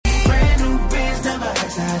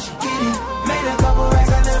her how she get it. Made a couple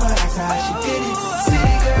racks, I never asked her how she get it.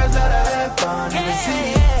 City girls love to have fun in the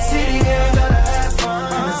city. City girls love to have fun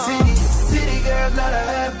in the city. City girls love to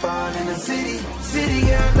have fun in the city. City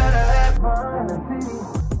girls love to have fun in the city.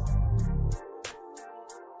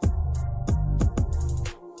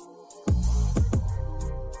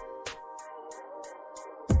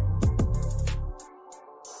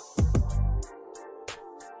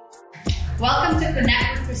 Welcome to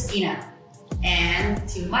Connect with Christina. And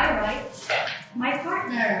to my right, my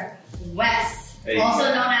partner, Wes, hey, also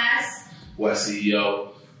known as Wes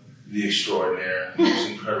CEO, the extraordinaire, most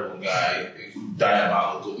incredible guy,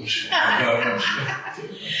 diabolical.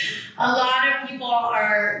 A lot of people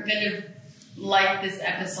are going to like this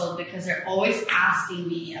episode because they're always asking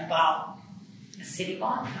me about the City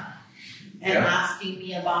Vodka and asking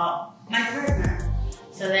me about my partner.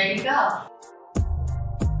 So there you go.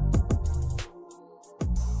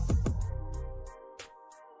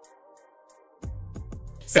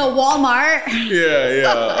 So Walmart.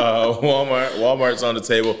 Walmart's on the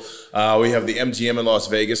table. We have the MGM in Las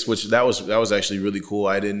Vegas, which that was actually really cool.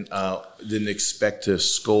 I didn't expect to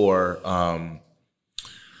score. I'm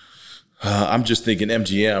just thinking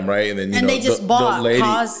MGM, right? And then they just bought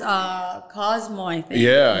Cosmo, I think.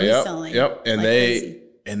 Recently. Yep. And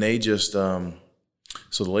like they just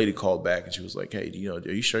so the lady called back and she was like, "Hey,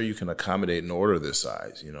 are you sure you can accommodate an order this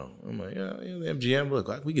size?" I'm like, "Yeah, the MGM, look,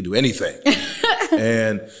 like we can do anything."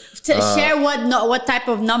 And to share what type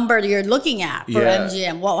of number you're looking at for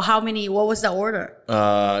MGM. Well, what was the order?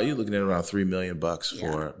 You're looking at around $3 million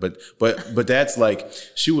for it. But that's like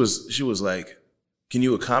she was like, "Can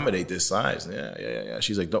you accommodate this size?" Yeah.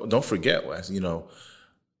 She's like, "Don't forget, Wes,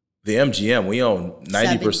 the MGM, we own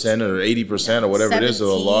 90% or 80% or whatever it is of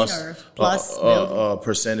the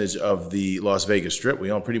percentage of the Las Vegas Strip.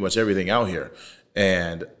 We own pretty much everything out here.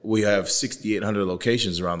 And we have 6,800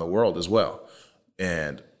 locations around the world as well."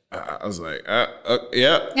 And I was like,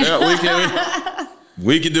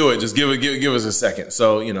 we can do it. Just give us a second.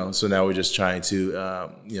 So, so now we're just trying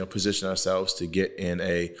to, position ourselves to get in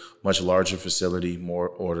a much larger facility, more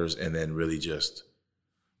orders, and then really just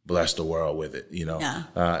bless the world with it,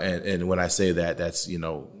 and when I say that, that's,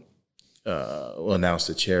 we'll announce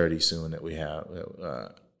a charity soon that we have,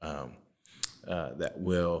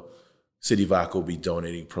 that City Vodka will be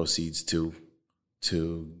donating proceeds to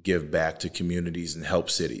give back to communities and help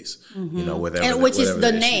cities, which is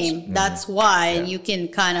the name. Mm-hmm. That's why you can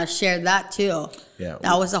kind of share that too. Yeah.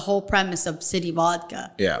 That was the whole premise of City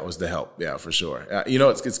Vodka. Yeah, it was the help. Yeah, for sure.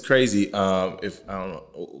 It's crazy. If I don't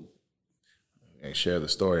know, I share the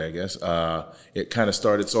story, I guess. It kind of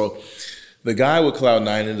started. So the guy with Cloud9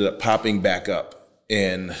 ended up popping back up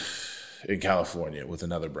in California with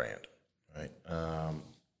another brand, right?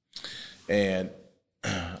 And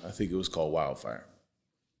I think it was called Wildfire.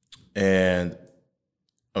 And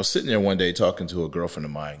I was sitting there one day talking to a girlfriend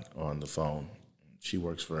of mine on the phone. She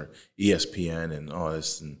works for ESPN and all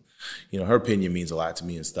this. And, her opinion means a lot to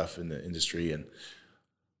me and stuff in the industry. And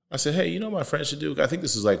I said, "Hey, my friend should do?" I think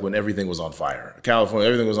this is like when everything was on fire. California,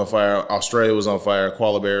 everything was on fire. Australia was on fire.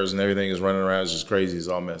 Koala bears and everything is running around. It's just crazy. It's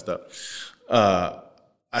all messed up.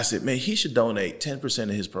 I said, "Man, he should donate 10%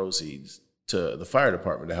 of his proceeds to the fire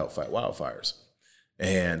department to help fight wildfires."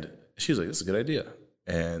 And she was like, "That's a good idea."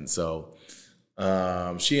 And so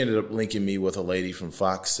she ended up linking me with a lady from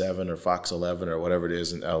Fox 7 or Fox 11 or whatever it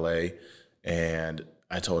is in LA. And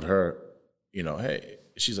I told her, hey,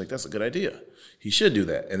 she's like, "That's a good idea. He should do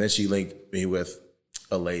that." And then she linked me with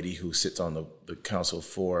a lady who sits on the council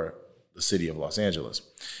for the city of Los Angeles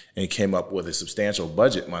and came up with a substantial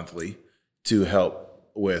budget monthly to help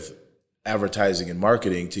with advertising and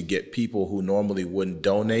marketing to get people who normally wouldn't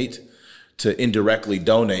donate to indirectly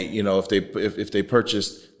donate. If they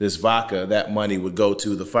purchased this vodka, that money would go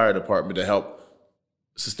to the fire department to help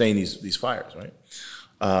sustain these fires, right?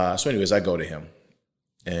 So anyways, I go to him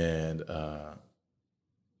and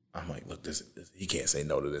I'm like, "Look, this he can't say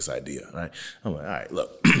no to this idea, right?" I'm like, "All right,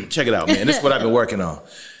 look, check it out, man. This is what I've been working on."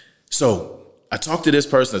 So I talked to this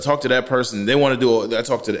person, I talked to that person. They want to do. I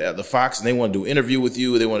talked to the Fox, and they want to do an interview with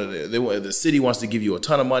you. The city wants to give you a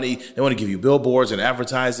ton of money. They want to give you billboards and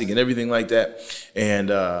advertising and everything like that. And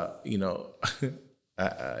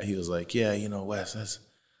he was like, "Yeah, Wes, that's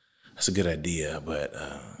a good idea, but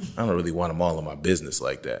I don't really want them all in my business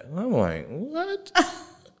like that." I'm like, "What?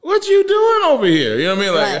 What you doing over here?" You know what I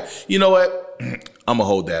mean? Like, right. You know what? I'm gonna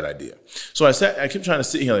hold that idea. So I kept trying to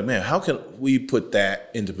sit here like, man, how can we put that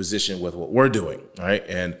into position with what we're doing, right?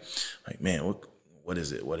 And like, man, what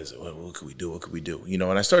is it? What could we do? What could we do? And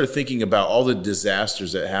I started thinking about all the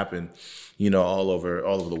disasters that happen, all over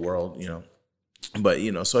the world, But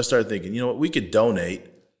so I started thinking, what, we could donate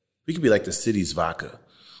we could be like the city's vodka.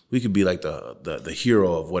 We could be like the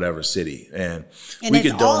hero of whatever city, and we it's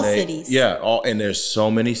could donate. all cities. Yeah, and there's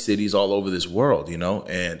so many cities all over this world,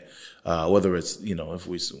 and whether it's if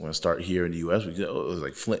we want to start here in the U.S., we go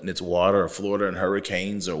like Flint and its water, or Florida and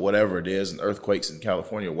hurricanes, or whatever it is, and earthquakes in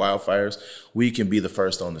California, wildfires. We can be the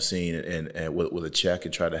first on the scene and with a check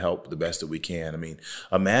and try to help the best that we can. I mean,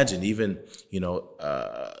 imagine even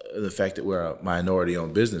the fact that we're a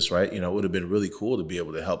minority-owned business, right? It would have been really cool to be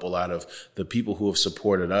able to help a lot of the people who have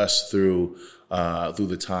supported us through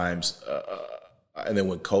the times. And then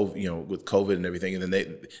with COVID and everything, and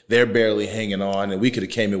then they're barely hanging on, and we could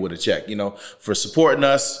have came in with a check, for supporting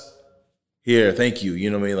us. Here, thank you. You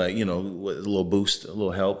know what I mean? Like, a little boost, a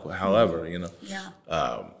little help, however, Yeah.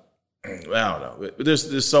 I don't know.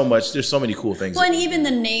 There's so much. There's so many cool things. Well, and even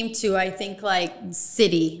the name too. I think like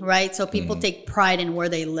city, right? So people take pride in where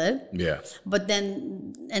they live. Yeah. But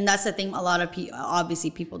then, and that's the thing. A lot of people, obviously,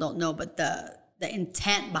 people don't know, but the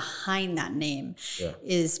intent behind that name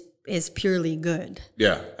is purely good.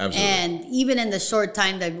 Yeah, absolutely. And even in the short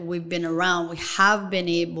time that we've been around, we have been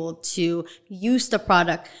able to use the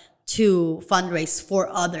product to fundraise for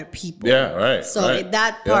other people. Yeah, right. So right.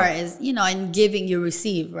 that part is, in giving you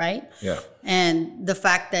receive, right? Yeah. And the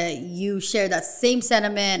fact that you share that same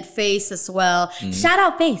sentiment, Face as well. Shout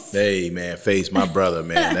out Face. Hey, man, Face, my brother,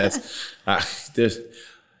 man.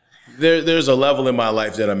 There's a level in my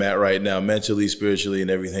life that I'm at right now, mentally, spiritually, and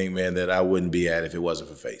everything, man, that I wouldn't be at if it wasn't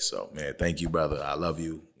for Face. So, man, thank you, brother. I love you.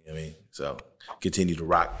 You know what I mean? So, continue to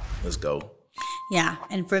rock. Let's go. Yeah.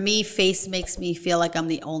 And for me, Face makes me feel like I'm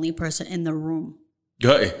the only person in the room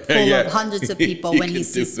Full of hundreds of people when he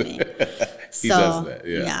sees me. He does that,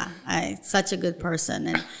 yeah. Such a good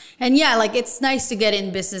person. And yeah, like it's nice to get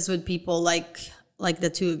in business with people like the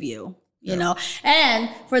two of you. You know,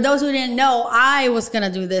 and for those who didn't know, I was going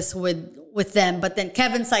to do this with them, but then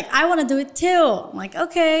Kevin's like, I want to do it too. I'm like,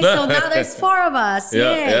 okay, so now there's 4 of us.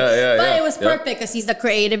 Yeah. But it was perfect because he's the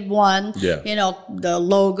creative one. Yeah. The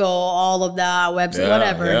logo, all of that, website,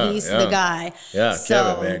 whatever. He's the guy. Yeah, so,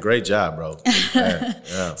 Kevin, man, great job, bro.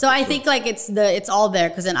 Yeah, so I think like it's all there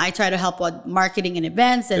because then I try to help with marketing and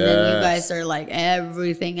events, and then you guys are like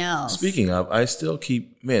everything else. Speaking of, I still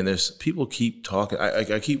there's people keep talking.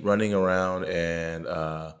 I keep running around, and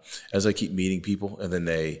as I keep meeting people, and then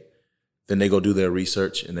they go do their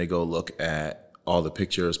research and they go look at all the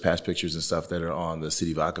past pictures and stuff that are on the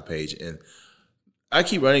City Vodka page. And I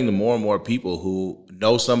keep running to more and more people who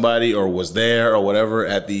know somebody or was there or whatever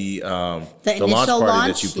at the launch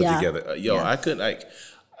party that you put together. I couldn't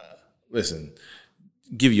listen,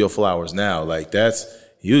 give you your flowers now. Like that's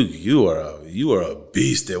you are a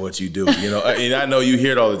beast at what you do. And I know you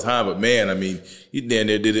hear it all the time, but man, I mean, you did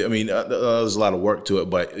it. I mean, there's a lot of work to it,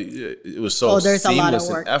 but it was so there's seamless a lot of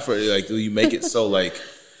work. and effort. Like you make it so like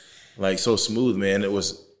so smooth, man. It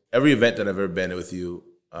was every event that I've ever been with you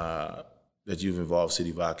that you've involved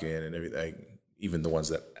City Vodka in and everything, even the ones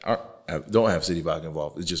that don't have City Vodka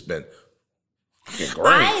involved. It's just been great.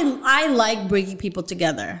 I like bringing people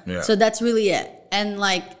together. Yeah. So that's really it. And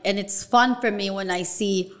it's fun for me when I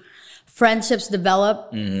see friendships develop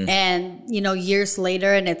and, years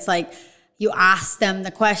later, and it's like, you ask them the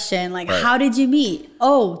question, like, how did you meet?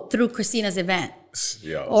 Oh, through Christina's event.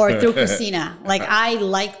 Or through Christina. Like, I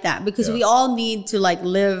like that because we all need to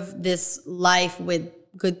live this life with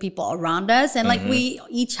good people around us, and we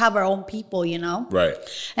each have our own people, Right.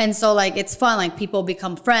 And so it's fun, people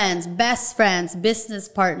become friends, best friends, business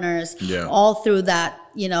partners, all through that,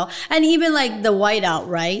 and even the whiteout,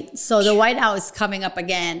 right? So the whiteout is coming up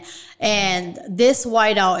again, and this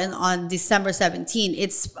whiteout on December 17th,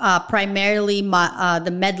 it's primarily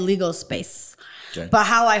the Med Legal space. Okay. But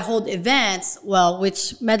how I hold events,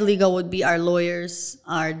 which Med Legal would be our lawyers,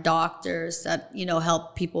 our doctors that,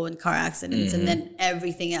 help people in car accidents, and then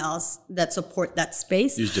everything else that support that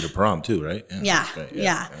space. You did a prom too, right?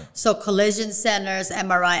 Yeah. So collision centers,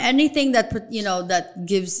 MRI, anything that, that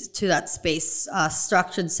gives to that space,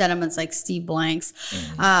 structured settlements like Steve Blank's,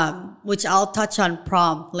 which I'll touch on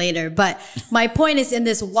prom later. But my point is in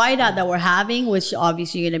this whiteout that we're having, which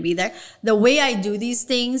obviously you're going to be there, the way I do these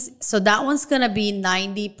things, so that one's going to be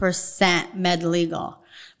 90% Med Legal.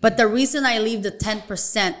 But the reason I leave the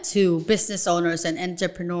 10% to business owners and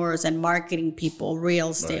entrepreneurs and marketing people, real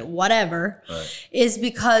estate, whatever, is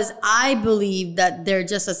because I believe that they're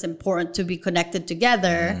just as important to be connected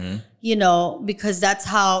together you know, because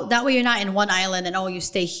that way you're not in one island and, you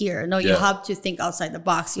stay here. No, you have to think outside the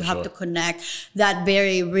box. You have to connect. That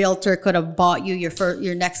very realtor could have bought you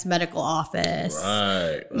your next medical office.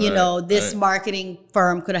 Right. You know, this marketing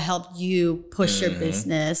firm could have helped you push your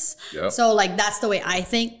business. Yep. So like, that's the way I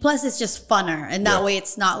think. Plus it's just funner. And that way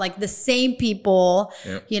it's not like the same people,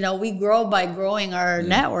 you know, we grow by growing our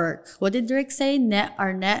network. What did Drake say?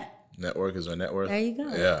 Network is our net worth. There you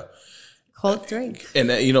go. Yeah. Quote Drake. And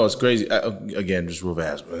you know, it's crazy. Again, just real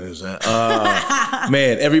fast.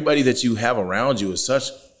 Man, everybody that you have around you is such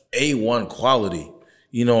A1 quality,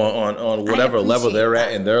 you know, on whatever level they're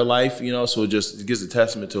at in their life, you know, so it gives a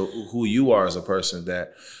testament to who you are as a person,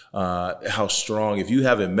 that how strong, if you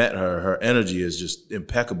haven't met her energy is just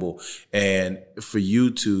impeccable. And for you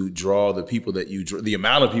to draw the people that the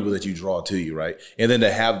amount of people that you draw to you, right? And then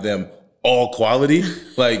to have them all quality,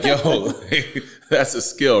 like, yo, that's a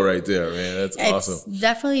skill right there, man. That's awesome. It's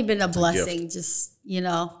definitely been a blessing, just, you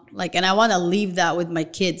know, like, and I want to leave that with my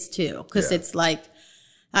kids too. Cause it's like,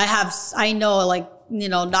 I know, like, you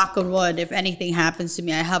know, knock on wood, if anything happens to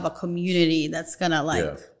me, I have a community that's gonna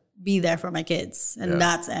like be there for my kids. And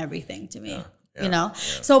that's everything to me, you know?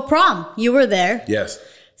 Yeah. So prom, you were there. Yes.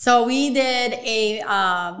 So we did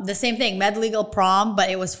the same thing, med legal prom,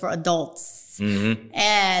 but it was for adults. Mm-hmm.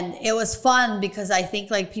 And it was fun because I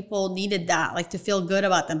think like people needed that, like to feel good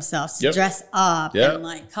about themselves, to dress up and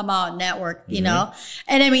like come out, network, you know?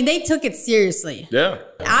 And I mean, they took it seriously. Yeah.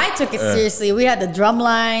 I took it seriously. We had the drum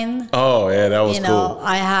line. Oh yeah, that was cool.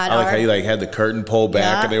 I like how you like had the curtain pulled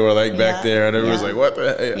back and they were like back there and everyone was like, what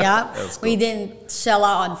the heck? Yeah. Cool. We didn't shell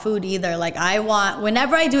out on food either. Like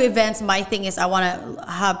whenever I do events, my thing is I want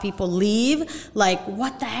to have people leave like,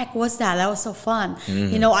 what the heck was that? That was so fun.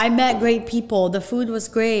 Mm-hmm. You know, I met great people. The food was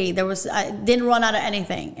great. I didn't run out of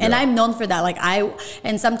anything. And I'm known for that. Like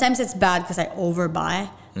and sometimes it's bad because I overbuy,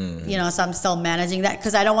 you know, so I'm still managing that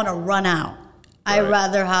because I don't want to run out. Right. I'd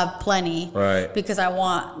rather have plenty because I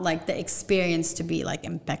want like the experience to be like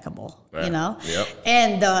impeccable, you know? Yep.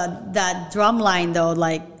 And that drum line though,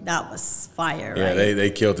 like that was fire, right? Yeah, they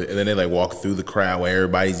killed it. And then they like walk through the crowd where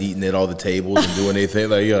everybody's eating at all the tables and doing their thing.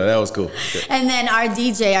 Like, yo, that was cool. And then our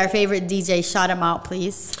favorite DJ, shout him out,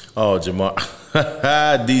 please. Oh, Jamar.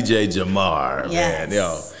 DJ Jamar, man.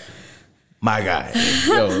 Yo. My guy.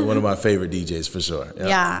 Yo, one of my favorite DJs for sure. Yep.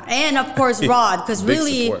 Yeah. And of course, Rod, because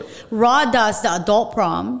really, Rod does the adult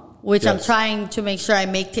prom, which I'm trying to make sure I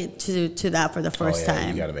make it to that for the first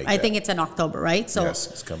time. You gotta make I think it's in October, right? So yes,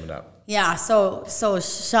 it's coming up. Yeah. So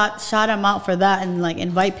shout him out for that and like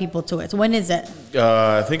invite people to it. So when is it?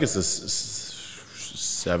 I think it's the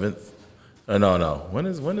 7th. No. When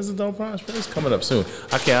is the adult prom? It's coming up soon.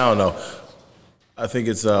 I don't know. I think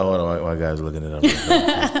it's, hold on, my guy's looking it up.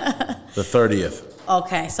 The 30th.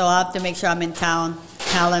 Okay, so I'll have to make sure I'm in town,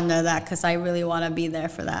 calendar that, because I really want to be there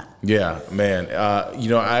for that. Yeah, man. You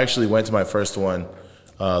know, I actually went to my first one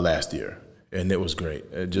last year, and it was great.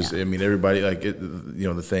 I mean, everybody, like, you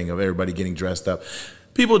know, the thing of everybody getting dressed up.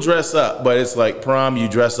 People dress up, but it's like prom, you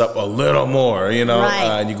dress up a little more, you know,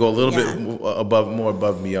 and you go a little bit more above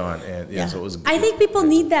and beyond. And so it was. I think people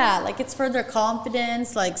need that. Like, it's for their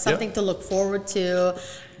confidence, like something to look forward to.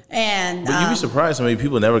 And but you'd be surprised how many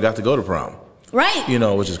people never got to go to prom. Right. You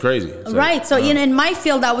know, which is crazy. So, right. So, you know, in my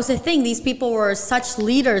field, that was the thing. These people were such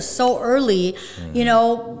leaders so early, you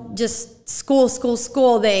know, just school.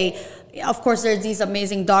 They, of course, there's these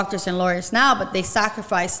amazing doctors and lawyers now, but they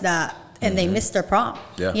sacrificed that. And they missed their prom,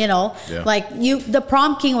 you know? Yeah. Like, the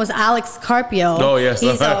prom king was Alex Carpio. Oh, yes.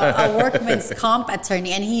 He's a workman's comp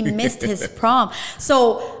attorney, and he missed his prom.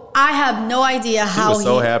 So I have no idea how he was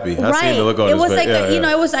so happy. I seen the look on his face. It was like, you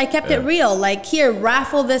know, I kept it real. Like, here,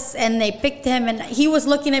 raffle this, and they picked him, and he was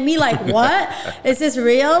looking at me like, what? Is this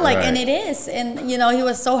real? Like, and it is. And, you know, he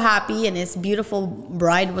was so happy, and his beautiful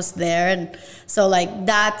bride was there. And so, like,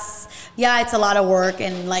 it's a lot of work.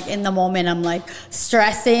 And, like, in the moment, I'm, like,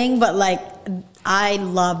 stressing, but, like, I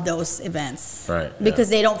love those events. Right. Because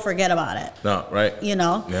they don't forget about it. No, right. You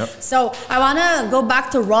know? Yep. So I want to go back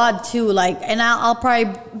to Rod too, like, and I'll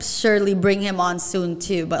probably surely bring him on soon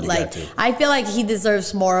too. But I feel like he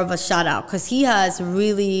deserves more of a shout out because he has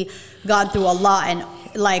really gone through a lot. And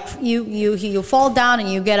like you fall down and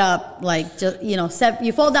you get up, like, just, you know,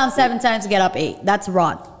 you fall down 7 times, get up 8. That's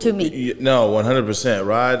Rod to me. No, 100%.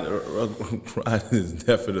 Rod is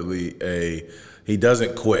definitely he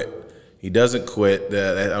doesn't quit. He doesn't quit.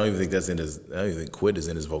 I don't even think quit is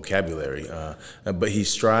in his vocabulary. But he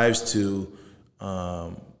strives to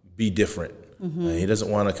be different. Mm-hmm. He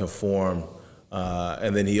doesn't want to conform.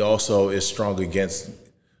 And then he also is strong against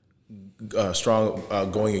strong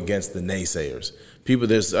going against the naysayers. People,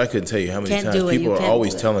 I couldn't tell you how many Can't times do it. people You are can't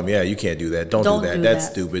always do it. telling me, "Yeah, you can't do that. Don't Don't do that. do That's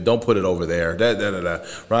that." stupid. Don't put it over there."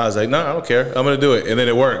 Ron's like, "No, I don't care. I'm going to do it," and then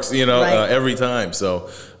it works. Right. Every time.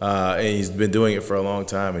 So, and he's been doing it for a long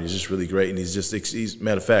time, and he's just really great. And he's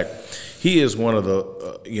matter of fact, he is one of the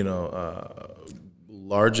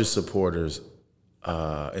largest supporters.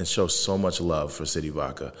 And show so much love for City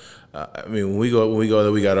Vodka. I mean, when we go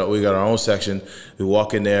there, we got our own section. We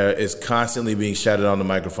walk in there, it's constantly being shouted on the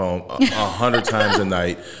microphone 100 times a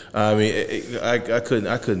night. I mean, I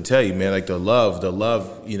couldn't tell you, man. Like the love,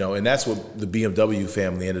 and that's what the BMW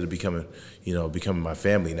family ended up becoming my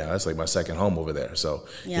family now. That's like my second home over there. So,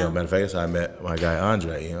 matter of fact, that's how I met my guy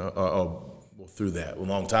Andre. Through that a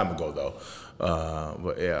long time ago though.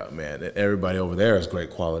 But yeah, man, everybody over there is great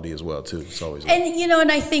quality as well too. It's always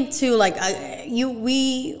and I think too, like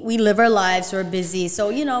we live our lives, we're busy, so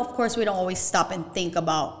of course we don't always stop and think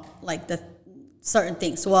about like the certain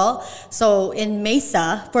things. Well, so in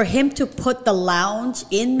Mesa, for him to put the lounge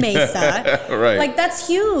in Mesa, right, like that's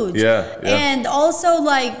huge. Yeah. And also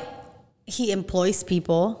like he employs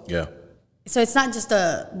people. Yeah. So it's not just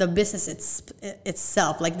the business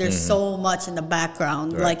itself. Like there's so much in the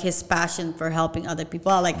background, Right. like his passion for helping other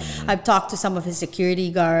people out. Like I've talked to some of his security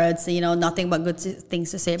guards, nothing but good things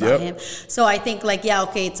to say about him. So I think like,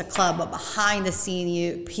 it's a club, but behind the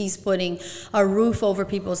scene, he's putting a roof over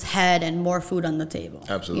people's head and more food on the table.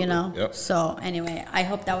 Absolutely. Yep. So anyway, I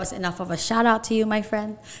hope that was enough of a shout out to you, my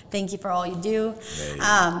friend. Thank you for all you do.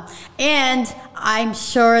 And I'm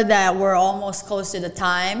sure that we're almost close to the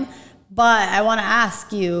time. But I want to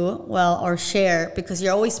ask you, or share, because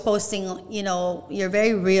you're always posting, you're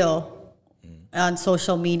very real on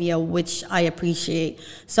social media, which I appreciate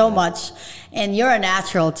so much. And you're a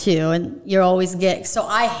natural too, and you're always so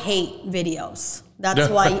I hate videos. That's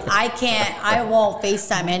why I won't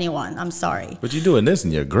FaceTime anyone. I'm sorry. But you're doing this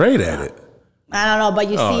and you're great at it. I don't know, but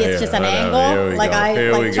you see it's just an angle. Like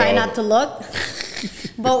I try not to look.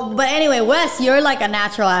 But anyway, Wes, you're like a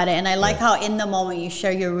natural at it, and I like how in the moment you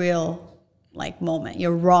share your real moment,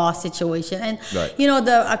 your raw situation. And right.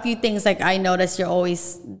 A few things like I noticed you're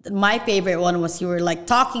always, my favorite one was you were like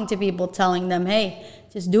talking to people, telling them, hey,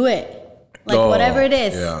 just do it. Like whatever it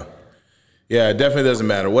is. Yeah, it definitely doesn't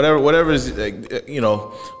matter. Whatever is,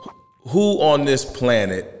 who on this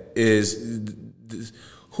planet is,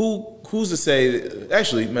 who's to say,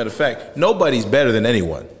 actually, matter of fact, nobody's better than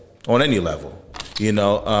anyone on any level.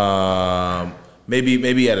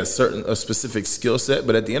 Maybe at a specific skill set,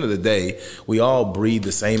 but at the end of the day, we all breathe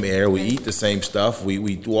the same air, we eat the same stuff,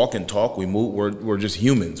 we walk and talk, we move, we're just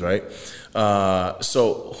humans, right?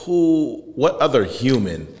 So what other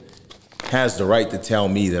human has the right to tell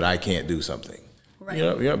me that I can't do something? Right.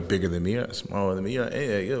 You're not bigger than me, you're not smaller than me,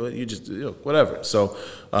 you just whatever. So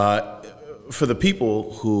for the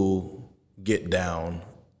people who get down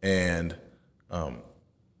and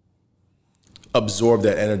absorb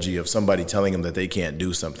that energy of somebody telling them that they can't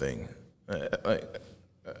do something.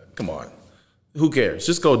 Come on. Who cares?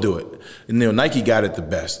 Just go do it. And Nike got it the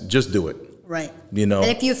best. Just do it. Right. And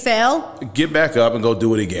if you fail, get back up and go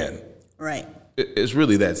do it again. Right. It's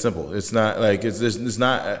really that simple. It's not like it's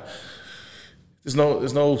not. It's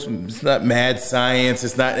not mad science.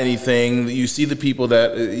 It's not anything. You see the people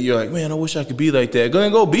that you're like, man, I wish I could be like that.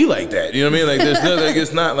 Go be like that. You know what I mean? Like there's no,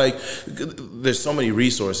 it's not like there's so many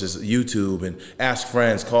resources, YouTube and ask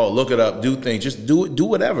friends, call, look it up, do things. Just do it, do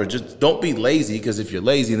whatever. Just don't be lazy, because if you're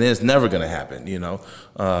lazy, then it's never gonna happen. The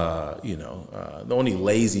only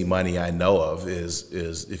lazy money I know of is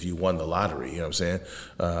if you won the lottery. You know what I'm saying?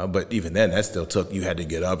 But even then, that still took, you had to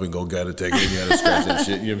get up and go get a ticket. You had to scratch that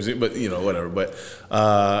shit. You know what I'm saying? But whatever. But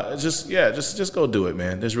just go do it,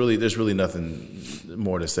 man. There's really nothing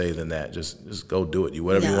more to say than that. Just go do it.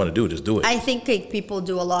 Whatever you want to do, just do it. I think like, people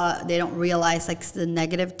do a lot. They don't realize like the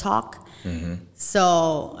negative talk. Mm-hmm.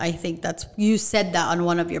 So I think you said that on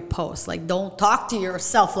one of your posts. Like, don't talk to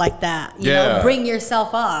yourself like that. You know, bring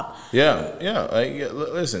yourself up. Yeah.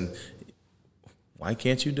 Listen, why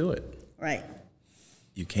can't you do it? Right.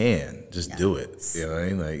 You can just do it. You know what I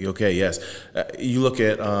mean? Like, okay, yes. You look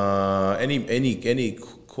at any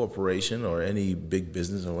corporation or any big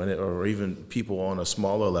business or even people on a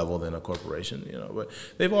smaller level than a corporation. But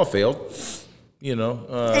they've all failed.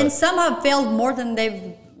 And some have failed more than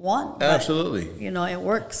they've won. Absolutely. But, it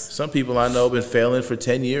works. Some people I know have been failing for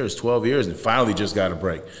 10 years, 12 years, and finally just got a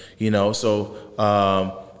break. So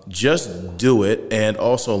just do it, and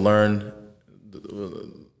also learn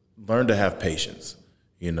to have patience.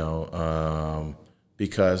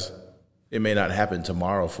 Because it may not happen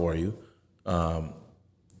tomorrow for you.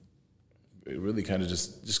 It really kind of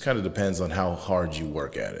just kind of depends on how hard you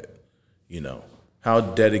work at it. how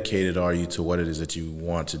dedicated are you to what it is that you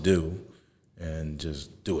want to do, and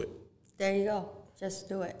just do it. There you go. Just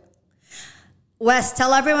do it. Wes,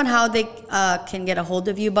 tell everyone how they can get a hold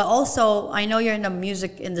of you, but also I know you're in the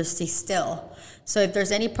music industry still. So if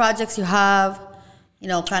there's any projects you have,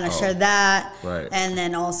 kind of share that. Right. And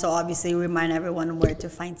then also obviously remind everyone where to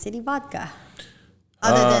find City Vodka.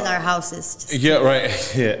 Other than our houses. Yeah, right.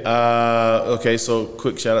 Yeah. Okay, so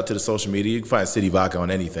quick shout out to the social media. You can find City Vodka on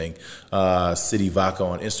anything. City Vodka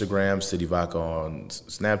on Instagram, City Vodka on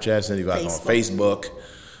Snapchat, City Vodka on Facebook.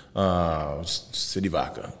 City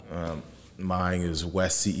Vodka. Mine is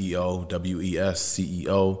Wes CEO, WES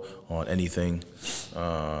CEO on anything.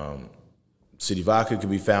 City Vodka can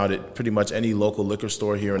be found at pretty much any local liquor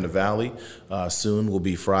store here in the Valley. Soon will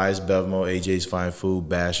be Fry's, Bevmo, AJ's Fine Food,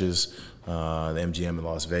 Bash's, the MGM in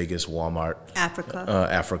Las Vegas, Walmart,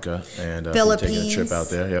 Africa, and Philippines. Taking a trip out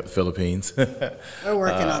there. Yep, Philippines. We're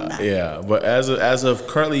working on that. Yeah, but as of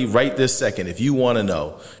currently, right this second, if you want to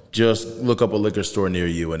know, just look up a liquor store near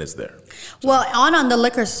you, and it's there. So. Well, on the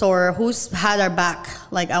liquor store, who's had our back?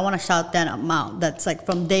 Like, I want to shout them out. That's like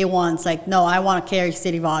from day one. It's like, no, I want to carry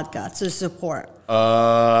City Vodka to support.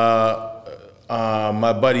 My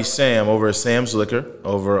buddy Sam over at Sam's Liquor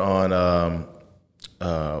over on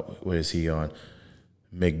where is he on?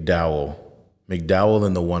 McDowell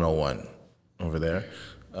in the 101 over there.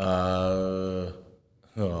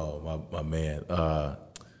 My man.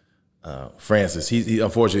 Francis, he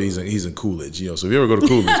unfortunately he's in Coolidge, so if you ever go to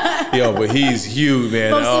Coolidge, but he's huge,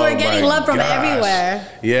 man. We're getting love from everywhere.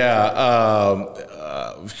 Yeah,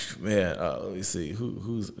 man. Let me see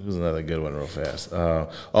who's another good one real fast.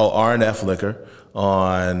 R&F Liquor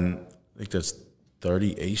on, I think that's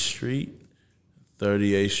 38th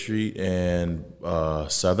Street and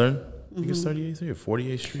Southern. I think it's 38th Street or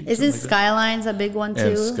 48th Street. Isn't Skyline's a big one too?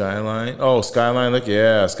 And Skyline. Oh, Skyline. Look,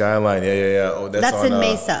 yeah, Skyline. Yeah. Oh, that's on, in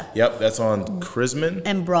Mesa. Yep, that's on Crisman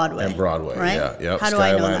and Broadway. Right? Yeah. Yep. How do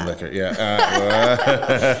Skyline I know that? Liquor. Yeah.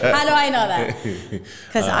 How do I know that?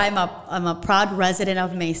 Because I'm a proud resident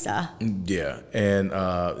of Mesa. Yeah, and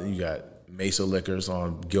you got Mesa Liquors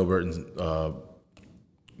on Gilbert and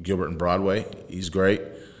Broadway. He's great.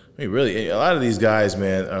 I mean, really, a lot of these guys,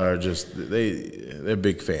 man, are just they're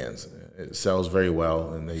big fans. It sells very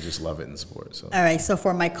well, and they just love it and support it. So. All right, so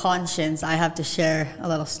for my conscience, I have to share a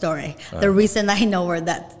little story. The reason I know where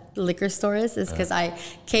that liquor store is because I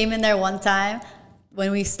came in there one time when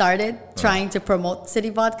we started trying to promote City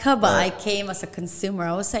Vodka, but I came as a consumer.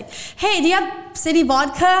 I was like, hey, do you have City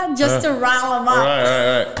Vodka? Just to rile him up.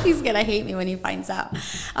 Right. He's going to hate me when he finds out.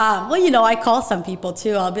 I call some people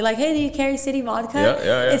too. I'll be like, hey, do you carry City Vodka?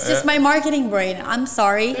 Yeah. It's just my marketing brain. I'm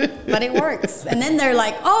sorry, but it works. And then they're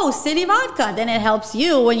like, oh, City Vodka. Then it helps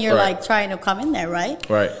you when you're like trying to come in there, right?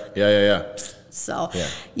 Right. Yeah. So,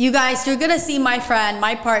 you guys, you're going to see my friend,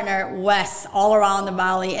 my partner, Wes, all around the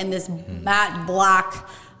Valley in this matte black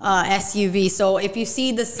SUV. So, if you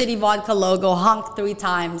see the City Vodka logo, honk 3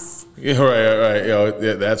 times. Yeah, right.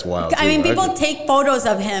 Yeah, that's wild. I mean, people take photos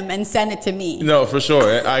of him and send it to me. No, for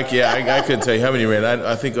sure. I couldn't tell you how many ran.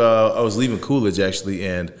 I think I was leaving Coolidge, actually,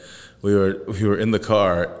 and we were in the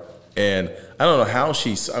car, and I don't know how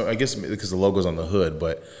I guess because the logo's on the hood,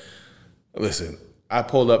 but listen, I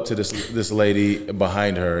pulled up to this lady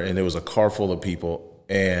behind her, and there was a car full of people,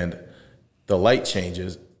 and the light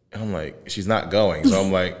changes, and I'm like, she's not going. So I'm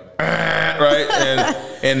like, right?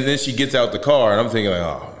 And then she gets out the car, and I'm thinking like,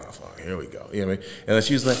 oh, fuck, here we go. You know what I mean? And then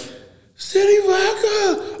she's like, City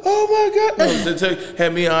Vodka, oh my God.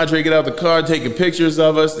 Had me and Andre get out the car, taking pictures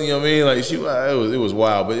of us, you know what I mean? Like, it was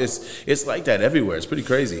wild, but it's like that everywhere. It's pretty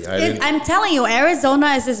crazy. I'm telling you,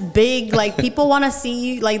 Arizona is this big, like, people want to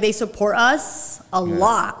see, like, they support us a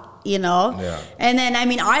lot, Yeah. And then, I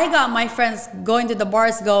mean, I got my friends going to the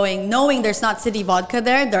bars knowing there's not City Vodka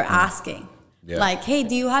there, they're asking. Yeah. Like, hey,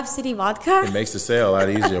 do you have City Vodka? It makes the sale a lot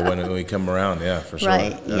easier when we come around, for sure.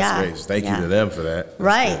 Right, That's great. Thank you to them for that.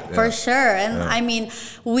 That's for sure. And I mean,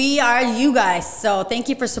 we are you guys, so thank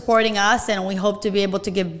you for supporting us, and we hope to be able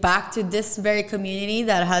to give back to this very community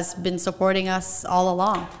that has been supporting us all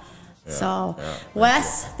along.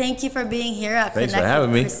 Wes, thank you for being here at Thanks Connect for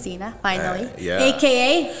having with me. Christina, finally.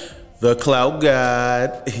 AKA the Clout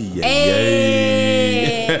God.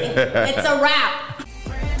 Hey, it's a wrap.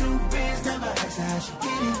 Brand new Benz, never asked her how she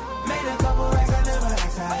get it. Made her